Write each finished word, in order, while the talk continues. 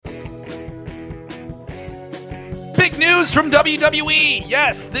Big news from WWE.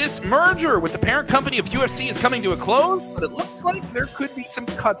 Yes, this merger with the parent company of UFC is coming to a close, but it looks like there could be some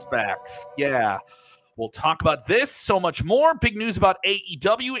cutbacks. Yeah, we'll talk about this, so much more. Big news about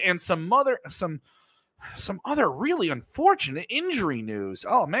AEW and some other really unfortunate injury news.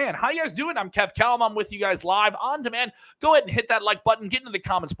 Oh, man. How you guys doing? I'm Kellam. I'm with you guys live on demand. Go ahead and hit that like button. Get into the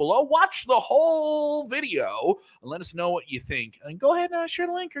comments below. Watch the whole video and let us know what you think. And go ahead and share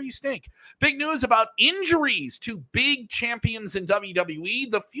the link or you stink. Big news about injuries to big champions in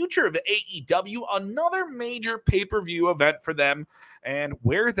WWE. The future of AEW. Another major pay-per-view event for them. And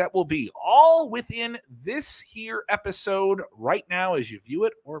where that will be. All within this here episode right now as you view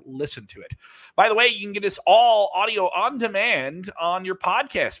it or listen to it. By the way, you can get us all audio on demand on your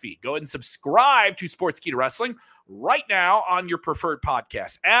podcast feed. Go ahead and subscribe to Sportskeeda Wrestling right now on your preferred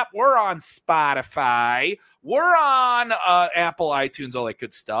podcast app. We're on Spotify. We're on Apple, iTunes, all that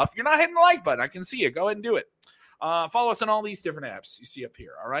good stuff. You're not hitting the like button. I can see you. Go ahead and do it. Follow us on all these different apps you see up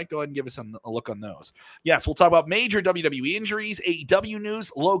here. All right, go ahead and give us a look on those. Yes, we'll talk about major WWE injuries, AEW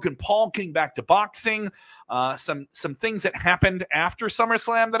news, Logan Paul getting back to boxing, some things that happened after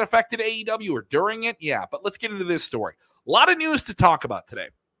SummerSlam that affected AEW or during it. Yeah, but let's get into this story. A lot of news to talk about today.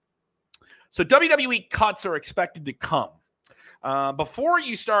 So WWE cuts are expected to come. Before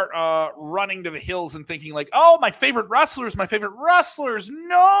you start running to the hills and thinking like, oh, my favorite wrestlers.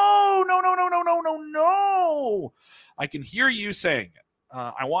 No. I can hear you saying it.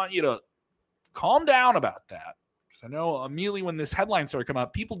 I want you to calm down about that. Because I know immediately when this headline started coming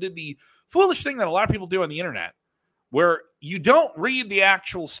out, people did the foolish thing that a lot of people do on the internet, where you don't read the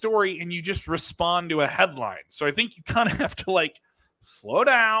actual story and you just respond to a headline. So I think you kind of have to like slow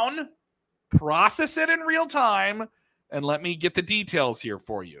down, process it in real time, and let me get the details here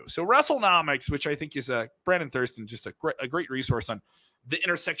for you. So WrestleNomics, which I think is Brandon Thurston, just a great resource on the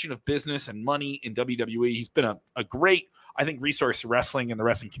intersection of business and money in WWE. He's been a great, I think, resource to wrestling and the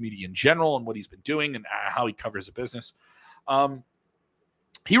wrestling community in general and what he's been doing and how he covers the business.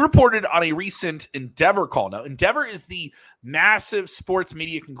 He reported on a recent Endeavor call. Now, Endeavor is the massive sports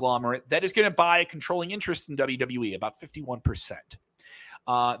media conglomerate that is going to buy a controlling interest in WWE, about 51%.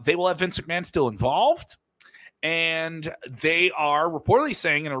 They will have Vince McMahon still involved. And they are reportedly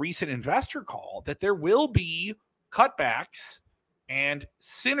saying in a recent investor call that there will be cutbacks and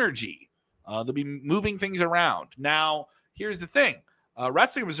synergy. They'll be moving things around. Now, here's the thing.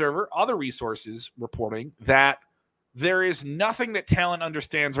 Wrestling Observer, other resources reporting that there is nothing that talent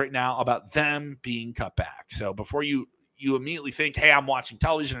understands right now about them being cut back. So before you immediately think, hey, I'm watching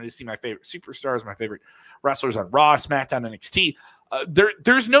television and I see my favorite superstars, my favorite wrestlers on Raw, SmackDown, NXT.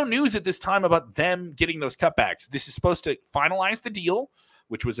 There's no news at this time about them getting those cutbacks. This is supposed to finalize the deal,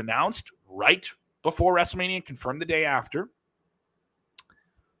 which was announced right before WrestleMania, confirmed the day after.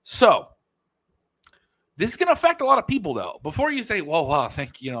 So this is going to affect a lot of people, though. Before you say, well, I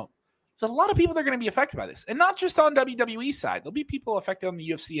think, there's a lot of people that are going to be affected by this. And not just on WWE side. There'll be people affected on the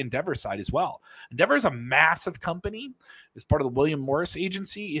UFC Endeavor side as well. Endeavor is a massive company. It's part of the William Morris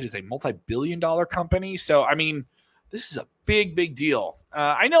agency. It is a multi-billion-dollar company. So, I mean, this is a big, big deal.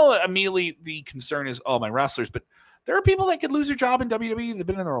 I know immediately the concern is, my wrestlers. But there are people that could lose their job in WWE. They've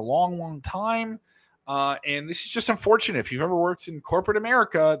been in there a long, long time. And this is just unfortunate. If you've ever worked in corporate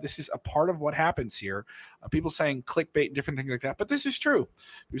America, this is a part of what happens here. People saying clickbait and different things like that. But this is true.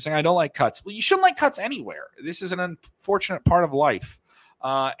 People saying, I don't like cuts. Well, you shouldn't like cuts anywhere. This is an unfortunate part of life.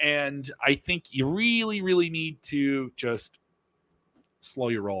 And I think you really, really need to just slow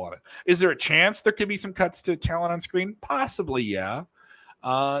your roll on it. Is there a chance there could be some cuts to talent on screen? Possibly, yeah.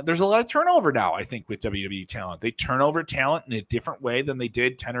 There's a lot of turnover now, I think, with WWE talent. They turn over talent in a different way than they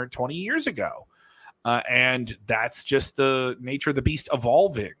did 10 or 20 years ago. And that's just the nature of the beast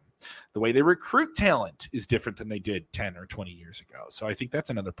evolving. The way they recruit talent is different than they did 10 or 20 years ago. So I think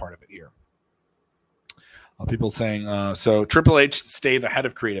that's another part of it here. People saying, so Triple H stay the head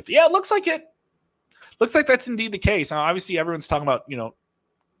of creative. Yeah, it looks like it. Looks like that's indeed the case. Now, obviously, everyone's talking about,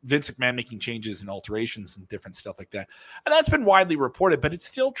 Vince McMahon making changes and alterations and different stuff like that. And that's been widely reported, but it's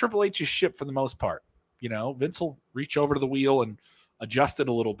still Triple H's ship for the most part. Vince will reach over to the wheel and adjust it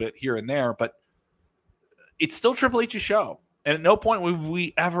a little bit here and there, but it's still Triple H's show. And at no point have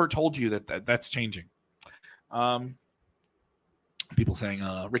we ever told you that's changing. People saying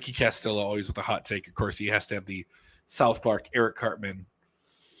Ricky Castillo always with a hot take. Of course, he has to have the South Park Eric Cartman.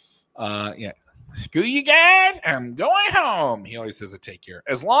 Yeah. Screw you guys, I'm going home. He always has a take here.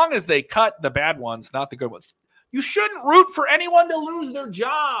 As long as they cut the bad ones, not the good ones. You shouldn't root for anyone to lose their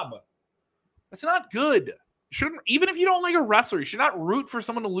job. That's not good. You shouldn't, even if you don't like a wrestler, you should not root for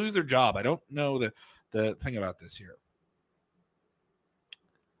someone to lose their job. I don't know the thing about this here.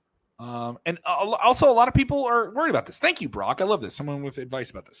 And also, a lot of people are worried about this. Thank you, Brock. I love this. Someone with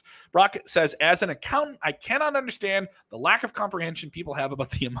advice about this. Brock says, as an accountant, I cannot understand the lack of comprehension people have about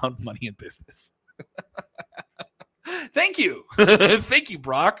the amount of money in business. Thank you. Thank you,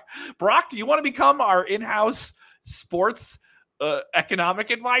 Brock. Brock, do you want to become our in-house sports economic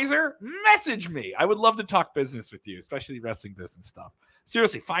advisor? Message me. I would love to talk business with you, especially wrestling business stuff.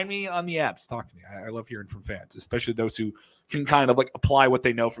 Seriously, find me on the apps. Talk to me. I love hearing from fans, especially those who can kind of like apply what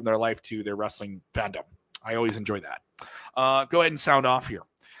they know from their life to their wrestling fandom. I always enjoy that. Go ahead and sound off here.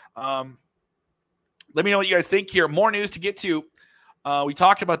 Let me know what you guys think here. More news to get to. We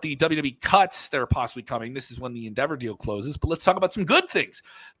talked about the WWE cuts that are possibly coming. This is when the Endeavor deal closes. But let's talk about some good things.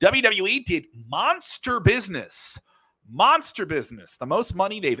 WWE did monster business. Monster business. The most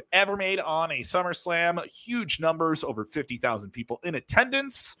money they've ever made on a SummerSlam. Huge numbers. Over 50,000 people in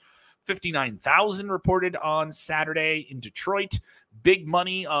attendance. 59,000 reported on Saturday in Detroit. Big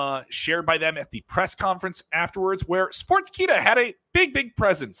money shared by them at the press conference afterwards, where Sportskeeda had a big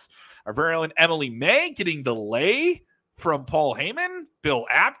presence. Our very own Emily May getting the lay from Paul Heyman, Bill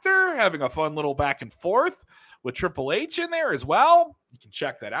Apter having a fun little back and forth with Triple H in there as well. You can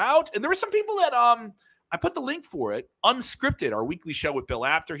check that out. And there were some people that I put the link for it. Unscripted, our weekly show with Bill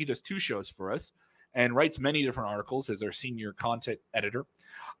Apter. He does 2 shows for us and writes many different articles as our senior content editor.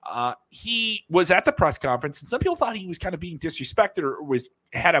 He was at the press conference, and some people thought he was kind of being disrespected or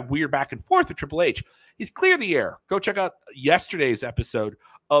had a weird back and forth with Triple H. He's cleared the air. Go check out yesterday's episode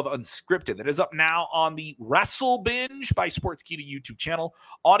of Unscripted. That is up now on the Wrestle Binge by Sportskeeda YouTube channel.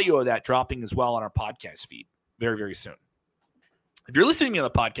 Audio of that dropping as well on our podcast feed very, very soon. If you're listening to me on the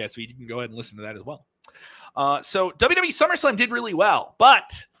podcast feed, you can go ahead and listen to that as well. So WWE SummerSlam did really well,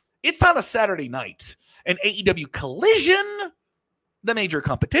 but it's on a Saturday night. And AEW Collision, the major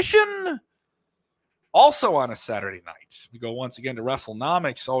competition, also on a Saturday night. We go once again to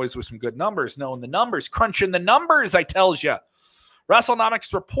WrestleNomics, always with some good numbers, knowing the numbers, crunching the numbers, I tells you.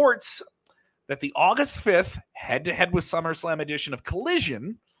 WrestleNomics reports that the August 5th head-to-head with SummerSlam edition of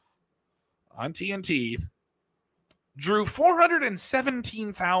Collision on TNT drew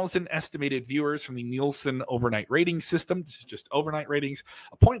 417,000 estimated viewers from the Nielsen overnight rating system. This is just overnight ratings.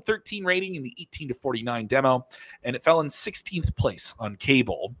 A .13 rating in the 18 to 49 demo, and it fell in 16th place on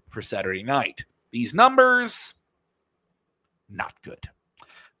cable for Saturday night. These numbers, not good.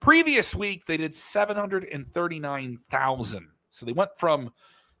 Previous week, they did 739,000. So they went from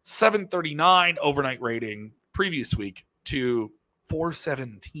 739 overnight rating previous week to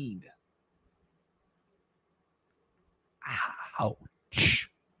 417.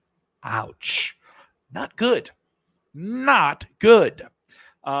 Ouch. Not good. And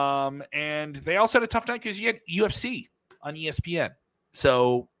they also had a tough night because you had UFC on ESPN.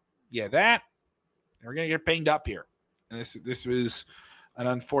 So, yeah, they're going to get banged up here. And this was an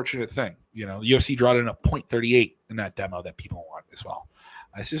unfortunate thing. You know, the UFC brought in a .38 in that demo that people want as well.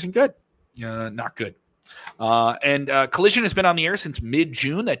 This isn't good. Not good. And Collision has been on the air since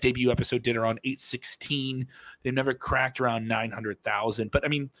mid-June. That debut episode did around 816. They've never cracked around 900,000. But, I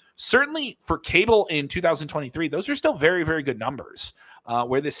mean, certainly for cable in 2023, those are still very, very good numbers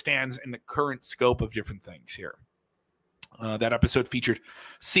where this stands in the current scope of different things here. That episode featured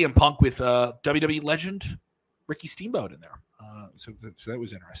CM Punk with WWE legend Ricky Steamboat in there. So that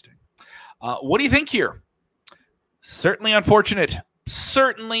was interesting. What do you think here? Certainly unfortunate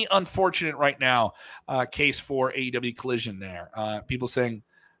right now. Case for AEW Collision there. People saying,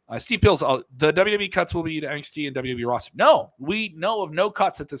 Steve Pills, the WWE cuts will be to NXT and WWE roster. No, we know of no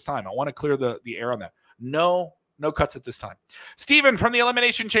cuts at this time. I want to clear the air on that. No cuts at this time. Steven from the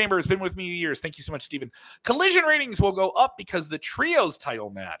Elimination Chamber has been with me years. Thank you so much, Steven. Collision ratings will go up because the Trios title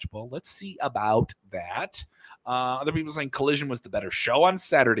match. Well, let's see about that. Other people saying Collision was the better show on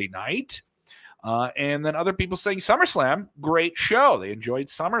Saturday night. And then other people saying SummerSlam, great show. They enjoyed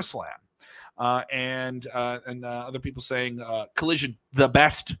SummerSlam. And other people saying Collision, the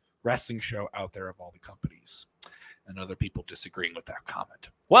best wrestling show out there of all the companies. And other people disagreeing with that comment.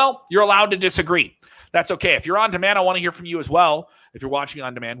 Well, you're allowed to disagree. That's okay. If you're on demand, I want to hear from you as well. If you're watching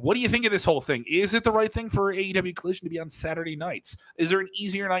on demand, what do you think of this whole thing? Is it the right thing for AEW Collision to be on Saturday nights? Is there an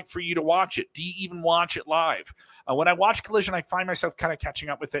easier night for you to watch it? Do you even watch it live? When I watch Collision, I find myself kind of catching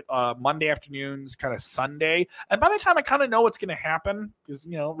up with it Monday afternoons, kind of Sunday. And by the time I kind of know what's going to happen, because,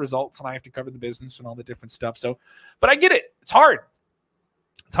 results and I have to cover the business and all the different stuff. So, but I get it. It's hard.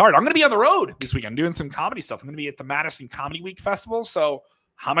 I'm going to be on the road this week. I'm doing some comedy stuff. I'm going to be at the Madison Comedy Week Festival. So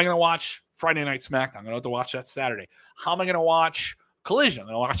how am I going to watch Friday Night SmackDown? I'm going to have to watch that Saturday. How am I going to watch Collision? I'm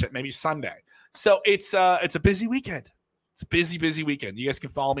going to watch it maybe Sunday. So it's a busy weekend. It's a busy weekend. You guys can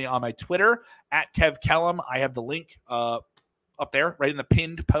follow me on my Twitter at Kev Kellam. I have the link up up there, right in the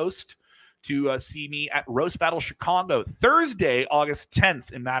pinned post, to see me at Roast Battle Chicago Thursday, August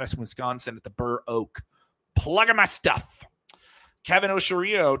 10th in Madison, Wisconsin at the Burr Oak. Plugging my stuff. Kevin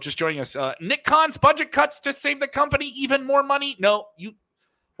Oshario just joining us. Nick Khan's budget cuts to save the company even more money. No,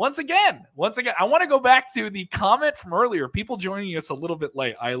 once again, I want to go back to the comment from earlier. People joining us a little bit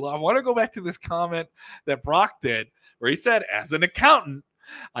late. I want to go back to this comment that Brock did where he said, as an accountant,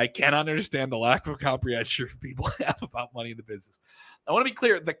 I cannot understand the lack of comprehension people have about money in the business. I want to be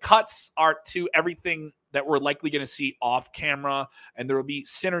clear. The cuts are to everything that we're likely going to see off camera, and there will be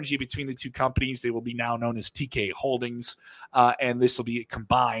synergy between the two companies. They will be now known as TK Holdings, and this will be a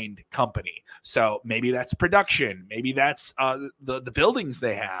combined company. So maybe that's production. Maybe that's the buildings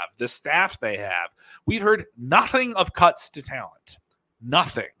they have, the staff they have. We've heard nothing of cuts to talent.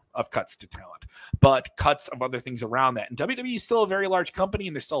 Nothing of cuts to talent, but cuts of other things around that. And WWE is still a very large company,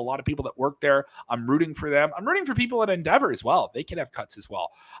 and there's still a lot of people that work there. I'm rooting for them. I'm rooting for people at Endeavor as well. They can have cuts as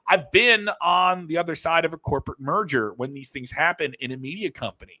well. I've been on the other side of a corporate merger when these things happen in a media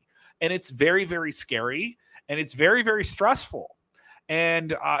company, and it's very, very scary, and it's very, very stressful.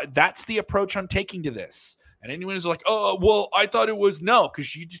 And that's the approach I'm taking to this. And anyone who's like, oh, well, I thought it was no,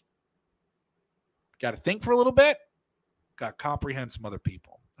 because you just got to think for a little bit, got to comprehend some other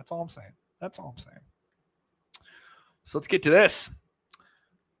people. That's all I'm saying. So let's get to this.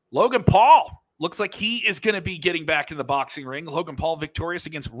 Logan Paul looks like he is going to be getting back in the boxing ring. Logan Paul victorious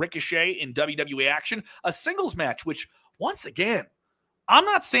against Ricochet in WWE action. A singles match, which, once again, I'm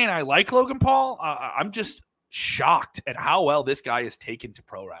not saying I like Logan Paul. I'm just shocked at how well this guy is taken to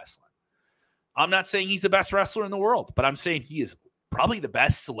pro wrestling. I'm not saying he's the best wrestler in the world, but I'm saying he is probably the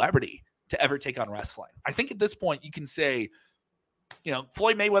best celebrity to ever take on wrestling. I think at this point you can say,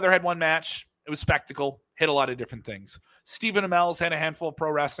 Floyd Mayweather had one match. It was spectacle, hit a lot of different things. Stephen Amell's had a handful of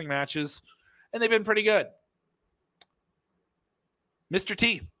pro wrestling matches, and they've been pretty good. Mr.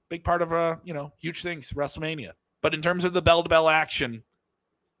 T, big part of, huge things, WrestleMania. But in terms of the bell-to-bell action,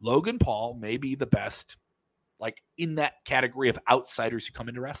 Logan Paul may be the best, in that category of outsiders who come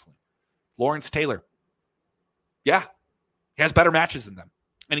into wrestling. Lawrence Taylor. Yeah, he has better matches than them.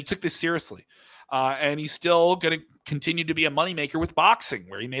 And he took this seriously. And he's still going to continue to be a moneymaker with boxing,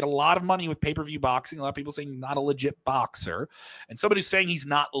 where he made a lot of money with pay-per-view boxing. A lot of people saying he's not a legit boxer. And somebody who's saying he's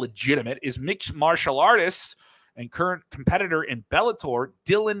not legitimate is mixed martial artist and current competitor in Bellator,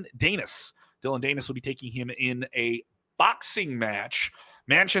 Dylan Danis. Dylan Danis will be taking him in a boxing match,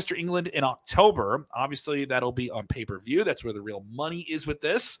 Manchester, England in October. Obviously, that'll be on pay-per-view. That's where the real money is with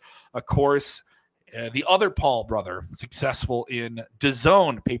this. Of course, the other Paul brother, successful in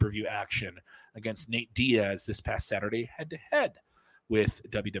DAZN pay-per-view action against Nate Diaz this past Saturday, head-to-head with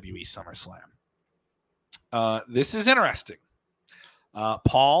WWE SummerSlam. This is interesting.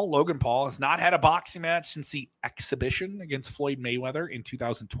 Logan Paul, has not had a boxing match since the exhibition against Floyd Mayweather in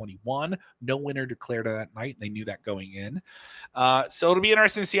 2021. No winner declared on that night. They knew that going in. So it'll be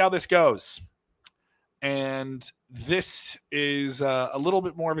interesting to see how this goes. And this is a little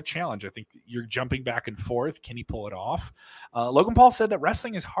bit more of a challenge. I think you're jumping back and forth. Can he pull it off? Logan Paul said that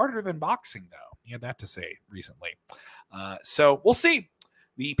wrestling is harder than boxing, though. He had that to say recently. So we'll see.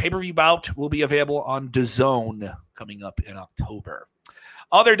 The pay-per-view bout will be available on DAZN coming up in October.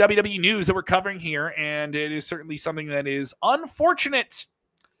 Other WWE news that we're covering here, and it is certainly something that is unfortunate.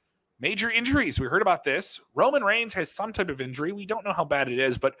 Major injuries. We heard about this. Roman Reigns has some type of injury. We don't know how bad it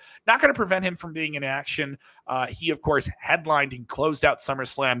is, but not going to prevent him from being in action. He, of course, headlined and closed out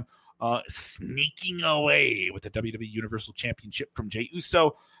SummerSlam, sneaking away with the WWE Universal Championship from Jey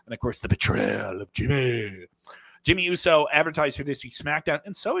Uso. And, of course, the betrayal of Jimmy. Jimmy Uso advertised for this week's SmackDown,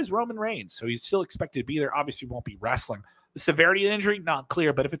 and so is Roman Reigns. So he's still expected to be there. Obviously, won't be wrestling. The severity of the injury, not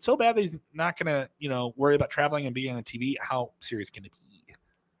clear. But if it's so bad that he's not going to, worry about traveling and being on TV, how serious can it be?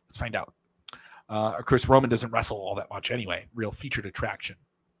 Let's find out. Of course, Roman doesn't wrestle all that much anyway. Real featured attraction.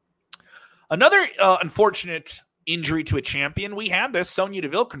 Another unfortunate injury to a champion. We had this. Sonya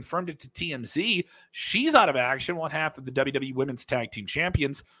Deville confirmed it to TMZ. She's out of action, one half of the WWE Women's Tag Team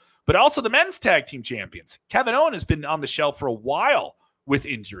Champions, but also the Men's Tag Team Champions. Kevin Owens has been on the shelf for a while with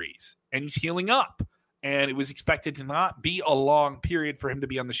injuries, and he's healing up. And it was expected to not be a long period for him to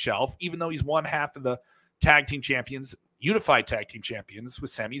be on the shelf, even though he's one half of the Tag Team Champions, Unified Tag Team Champions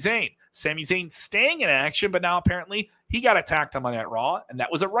with Sami Zayn. Sami Zayn staying in action, but now apparently he got attacked on Monday Night Raw, and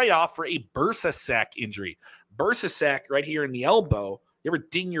that was a write-off for a bursa sac injury. Bursa sac right here in the elbow. You ever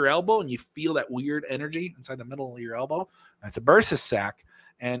ding your elbow and you feel that weird energy inside the middle of your elbow? That's a bursa sac,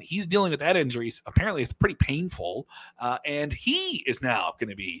 and he's dealing with that injury. Apparently, it's pretty painful, and he is now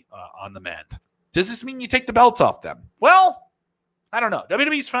going to be on the mend. Does this mean you take the belts off them? Well, I don't know.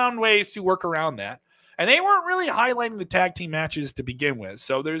 WWE's found ways to work around that. And they weren't really highlighting the tag team matches to begin with.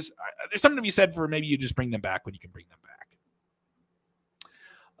 So there's something to be said for maybe you just bring them back when you can bring them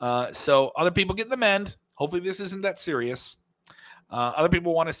back. So other people get the mend. Hopefully this isn't that serious. Other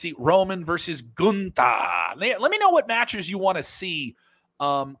people want to see Roman versus Gunther. Let me know what matches you want to see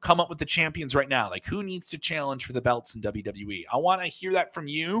come up with the champions right now. Like, who needs to challenge for the belts in WWE? I want to hear that from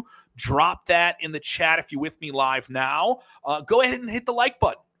you. Drop that in the chat if you're with me live now. Go ahead and hit the like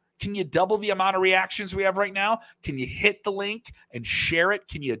button. Can you double the amount of reactions we have right now? Can you hit the link and share it?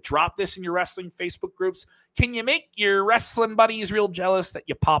 Can you drop this in your wrestling Facebook groups? Can you make your wrestling buddies real jealous that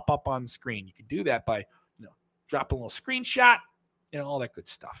you pop up on screen? You can do that by, dropping a little screenshot, all that good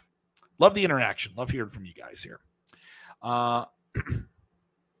stuff. Love the interaction. Love hearing from you guys here.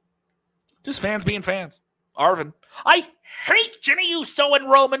 Just fans being fans. Arvin, I hate Jimmy Uso and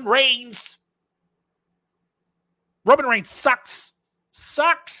Roman Reigns. Roman Reigns sucks.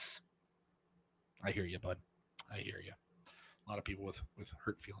 I hear you, bud. I hear you. A lot of people with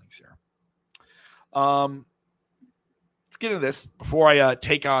hurt feelings here. Let's get into this before I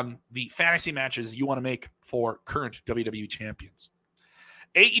take on the fantasy matches you want to make for current WWE champions.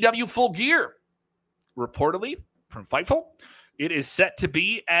 AEW Full Gear. Reportedly, from Fightful, it is set to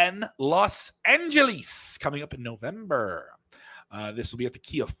be in Los Angeles coming up in November. This will be at the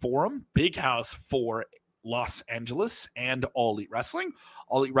Kia Forum, big house for Los Angeles and All Elite Wrestling.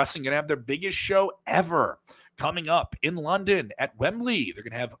 All Elite Wrestling going to have their biggest show ever coming up in London at Wembley. They're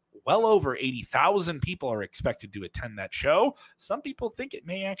going to have well over 80,000 people are expected to attend that show. Some people think it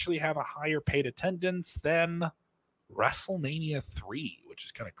may actually have a higher paid attendance than WrestleMania 3, which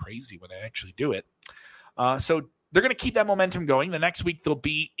is kind of crazy when they actually do it. So they're going to keep that momentum going. The next week they'll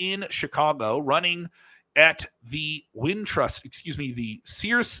be in Chicago running at the the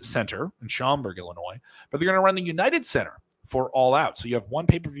Sears Center in Schaumburg, Illinois. But they're going to run the United Center for All Out. So you have one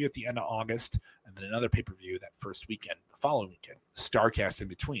pay-per-view at the end of August and then another pay-per-view that first weekend, the following weekend, StarCast in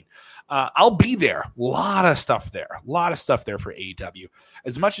between. I'll be there. A lot of stuff there for AEW.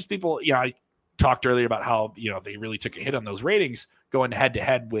 As much as people, I talked earlier about how, they really took a hit on those ratings going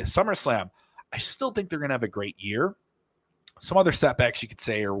head-to-head with SummerSlam. I still think they're going to have a great year. Some other setbacks you could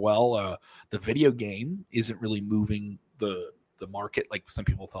say are, the video game isn't really moving the market like some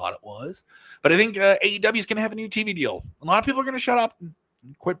people thought it was. But I think AEW is going to have a new TV deal. A lot of people are going to shut up and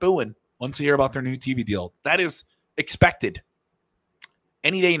quit booing once they hear about their new TV deal. That is expected.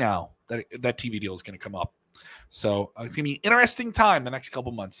 Any day now, that TV deal is going to come up. So it's going to be an interesting time the next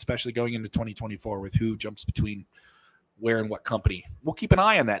couple months, especially going into 2024 with who jumps between where and what company. We'll keep an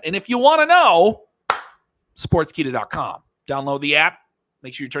eye on that. And if you want to know, Sportskeeda.com. Download the app.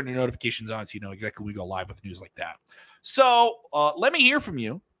 Make sure you turn your notifications on so you know exactly when we go live with news like that. So let me hear from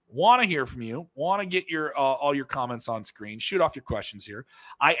you. Want to hear from you. Want to get your all your comments on screen. Shoot off your questions here.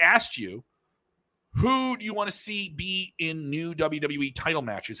 I asked you, who do you want to see be in new WWE title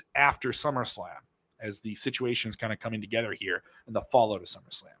matches after SummerSlam as the situation is kind of coming together here in the fallout of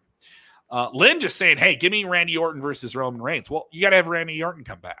SummerSlam? Lynn just saying, hey, give me Randy Orton versus Roman Reigns. Well, you got to have Randy Orton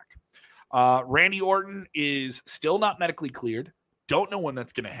come back. Randy Orton is still not medically cleared. Don't know when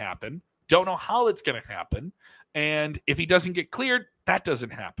that's going to happen. Don't know how it's going to happen. And if he doesn't get cleared, that doesn't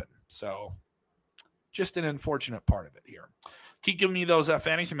happen. So just an unfortunate part of it here. Keep giving me those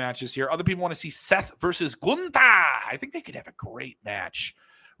fantasy matches here. Other people want to see Seth versus Gunther. I think they could have a great match.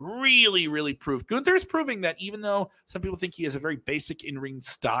 Really, really prove. Gunther's proving that even though some people think he has a very basic in-ring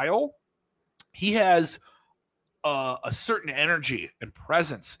style, he has a certain energy and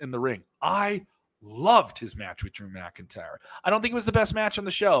presence in the ring. I loved his match with Drew McIntyre. I don't think it was the best match on the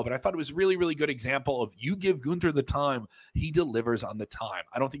show, but I thought it was a really, really good example of you give Gunther the time, he delivers on the time.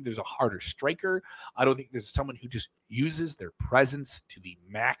 I don't think there's a harder striker. I don't think there's someone who just uses their presence to the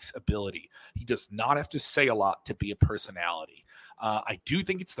max ability. He does not have to say a lot to be a personality. I do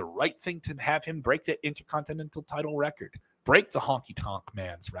think it's the right thing to have him break the Intercontinental title record. Break the Honky Tonk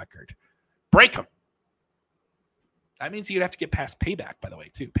Man's record. Break him. That means you'd have to get past Payback, by the way,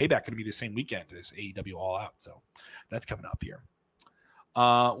 too. Payback going to be the same weekend as AEW All Out, so that's coming up here.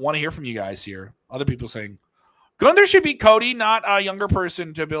 Want to hear from you guys here. Other people saying, Gunther should be Cody, not a younger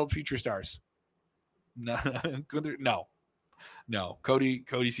person to build future stars. No, Gunther, no. Cody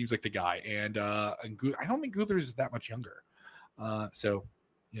seems like the guy, and I don't think Gunther is that much younger. So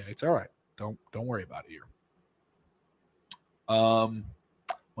yeah, it's all right. Don't worry about it here. Want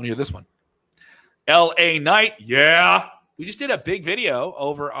to hear this one? LA Knight, yeah. We just did a big video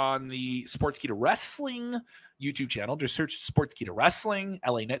over on the Sportskeeda Wrestling YouTube channel. Just search Sportskeeda Wrestling,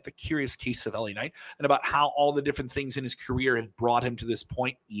 LA Knight, the curious case of LA Knight, and about how all the different things in his career have brought him to this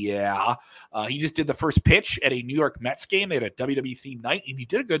point. Yeah. He just did the first pitch at a New York Mets game. They had a WWE themed night, and he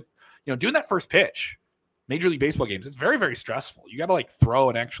did a good, doing that first pitch. Major League Baseball games, it's very, very stressful. You got to like throw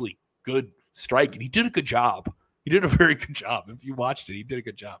an actually good strike, and he did a good job. He did a very good job. If you watched it, he did a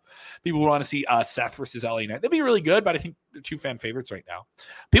good job. People want to see Seth versus LA Knight. That'd be really good, but I think they're 2 fan favorites right now.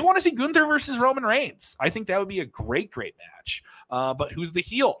 People want to see Gunther versus Roman Reigns. I think that would be a great, great match. But who's the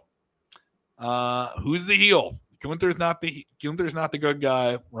heel? Who's the heel? Gunther's not the good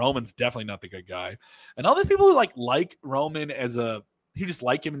guy. Roman's definitely not the good guy. And other people who like Roman as who just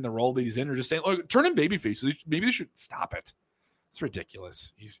like him in the role that he's in, are just saying, "Look, turn him babyface. Maybe they should stop it." It's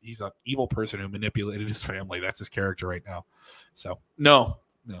ridiculous. He's an evil person who manipulated his family. That's his character right now. So no.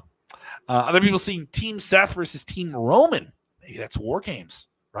 Other people seeing Team Seth versus Team Roman. Maybe that's War Games,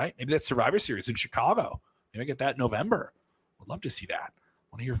 right? Maybe that's Survivor Series in Chicago. Maybe I get that in November. Would love to see that. I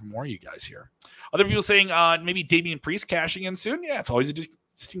want to hear from more of you guys here. Other people saying maybe Damian Priest cashing in soon. Yeah, it's always a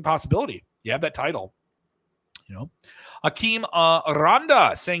distinct possibility. You have that title. Hakeem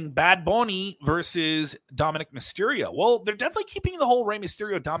Aranda saying Bad Bunny versus Dominic Mysterio. Well, they're definitely keeping the whole Rey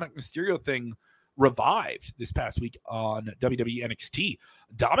Mysterio, Dominic Mysterio thing revived this past week on WWE NXT.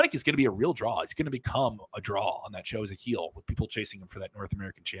 Dominic is going to be a real draw. He's going to become a draw on that show as a heel, with people chasing him for that North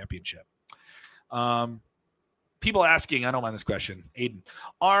American Championship. People asking, I don't mind this question, Aiden,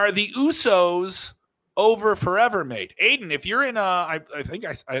 are the Usos over forever, mate? Aiden, if you're in I think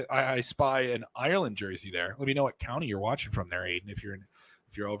I spy an Ireland jersey there. Let me know what county you're watching from there, Aiden, if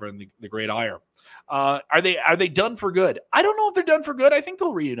you're over in the Great Ire. Are they done for good? I don't know if they're done for good. I think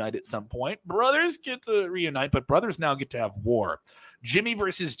they'll reunite at some point. Brothers get to reunite, but brothers now get to have war. Jimmy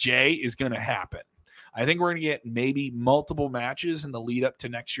versus Jay is going to happen. I think we're going to get maybe multiple matches in the lead up to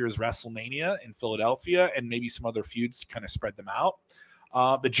next year's WrestleMania in Philadelphia, and maybe some other feuds to kind of spread them out.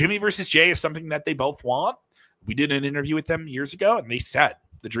 But Jimmy versus Jay is something that they both want. We did an interview with them years ago, and they said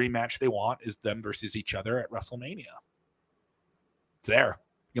the dream match they want is them versus each other at WrestleMania. It's there.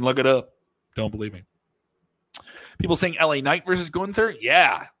 You can look it up. Don't believe me. People saying LA Knight versus Gunther.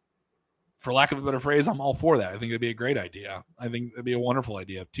 Yeah. For lack of a better phrase, I'm all for that. I think it'd be a great idea. I think it'd be a wonderful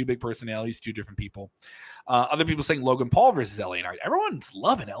idea. 2 big personalities, 2 different people. Other people saying Logan Paul versus LA Knight. Everyone's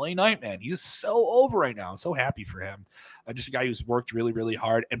loving LA Knight, man. He's so over right now. I'm so happy for him. Just a guy who's worked really, really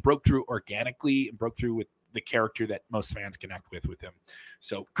hard and broke through organically and broke through with the character that most fans connect with him.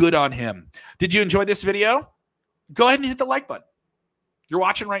 So good on him. Did you enjoy this video? Go ahead and hit the like button. You're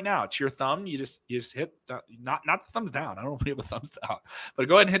watching right now. It's your thumb. You just hit not the thumbs down. I don't know if you have a thumbs down, but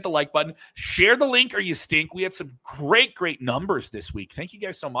go ahead and hit the like button. Share the link or you stink. We had some great numbers this week. Thank you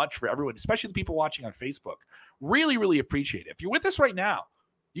guys so much for everyone, especially the people watching on Facebook. Really, really appreciate it. If you're with us right now,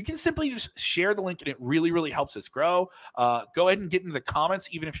 you can simply just share the link, and it really, really helps us grow. Go ahead and get into the comments,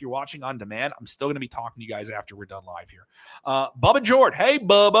 even if you're watching on demand. I'm still going to be talking to you guys after we're done live here. Bubba Jord. Hey,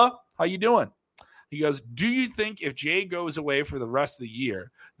 Bubba. How you doing? He goes, do you think if Jay goes away for the rest of the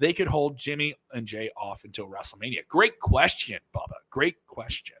year, they could hold Jimmy and Jay off until WrestleMania? Great question, Bubba. Great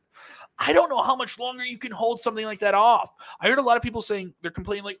question. I don't know how much longer you can hold something like that off. I heard a lot of people saying they're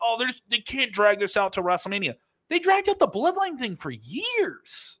complaining like, oh, they can't drag this out to WrestleMania. They dragged out the Bloodline thing for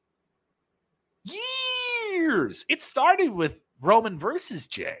years. Years. It started with Roman versus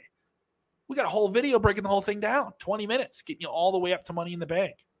Jay. We got a whole video breaking the whole thing down. 20 minutes, getting you all the way up to Money in the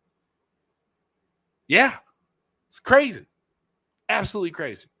Bank. Yeah, it's crazy. Absolutely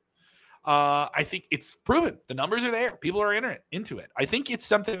crazy. I think it's proven. The numbers are there. People are into it. I think it's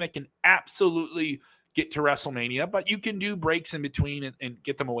something that can absolutely get to WrestleMania, but you can do breaks in between and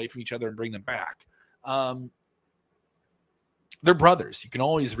get them away from each other and bring them back. They're brothers. You can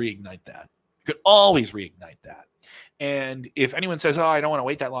always reignite that. And if anyone says, oh, I don't want to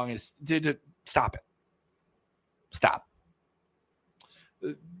wait that long, stop it. Stop.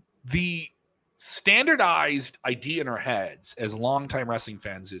 The standardized idea in our heads as longtime wrestling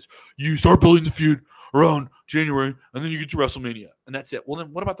fans is you start building the feud around January and then you get to WrestleMania and that's it. Well,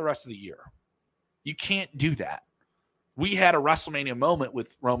 then what about the rest of the year? You can't do that. We had a WrestleMania moment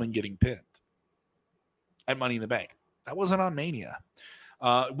with Roman getting pinned at Money in the Bank. That wasn't on Mania.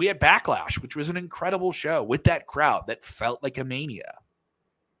 We had Backlash, which was an incredible show with that crowd that felt like a Mania.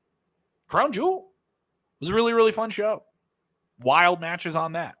 Crown Jewel was a really, really fun show. Wild matches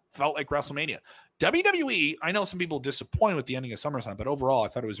on that. Felt like WrestleMania. WWE, I know some people disappointed with the ending of SummerSlam, but overall, I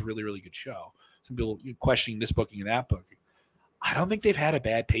thought it was a really, really good show. Some people questioning this booking and that booking. I don't think they've had a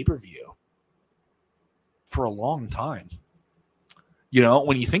bad pay-per-view for a long time. You know,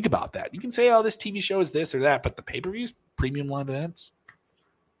 when you think about that, you can say, oh, this TV show is this or that, but the pay-per-views, premium live events,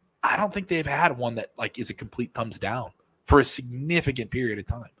 I don't think they've had one that like is a complete thumbs down for a significant period of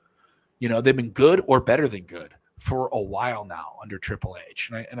time. You know, they've been good or better than good for a while now under Triple H.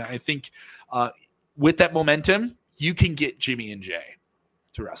 And I think with that momentum, you can get Jimmy and Jay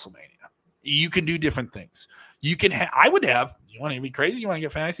to WrestleMania. You can do different things. You can I would have, you want to be crazy? You want to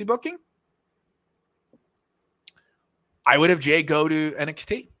get fantasy booking? I would have Jay go to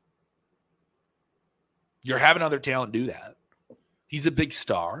NXT. You're having other talent do that. He's a big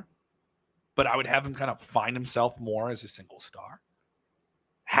star, but I would have him kind of find himself more as a single star,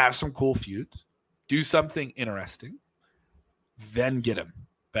 have some cool feuds, do something interesting, then get him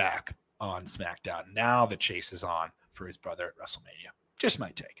back on SmackDown. Now the chase is on for his brother at WrestleMania. Just my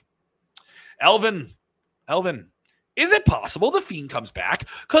take. Elvin, is it possible The Fiend comes back?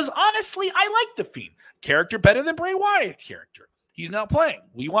 Because honestly, I like The Fiend. Character better than Bray Wyatt's character. He's not playing.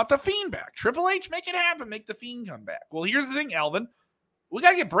 We want The Fiend back. Triple H, make it happen. Make The Fiend come back. Well, here's the thing, Elvin. We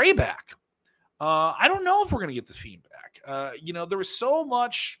got to get Bray back. I don't know if we're going to get The Fiend back. There was so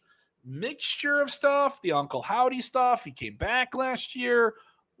much mixture of stuff. The Uncle Howdy stuff. He came back last year.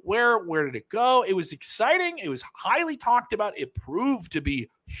 Where did it go? It was exciting. It was highly talked about. It proved to be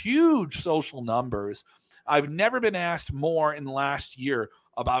huge social numbers. I've never been asked more in the last year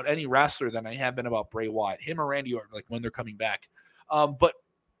about any wrestler than I have been about Bray Wyatt. Him or Randy Orton, like when they're coming back. But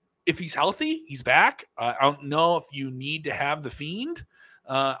if he's healthy, he's back. I don't know if you need to have The Fiend.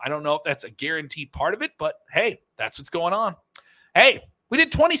 I don't know if that's a guaranteed part of it, but hey, that's what's going on. Hey, we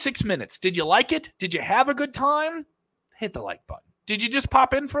did 26 minutes. Did you like it? Did you have a good time? Hit the like button. Did you just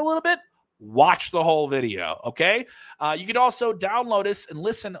pop in for a little bit? Watch the whole video, okay? You can also download us and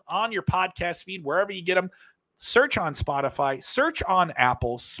listen on your podcast feed, wherever you get them. Search on Spotify, search on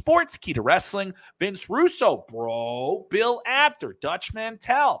Apple, Sportskeeda Wrestling, Vince Russo, bro, Bill Apter, Dutch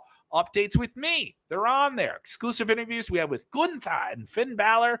Mantel, updates with me. They're on there. Exclusive interviews we have with Gunther and Finn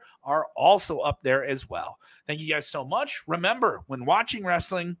Balor are also up there as well. Thank you guys so much. Remember, when watching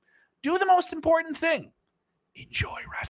wrestling, do the most important thing. Enjoy wrestling.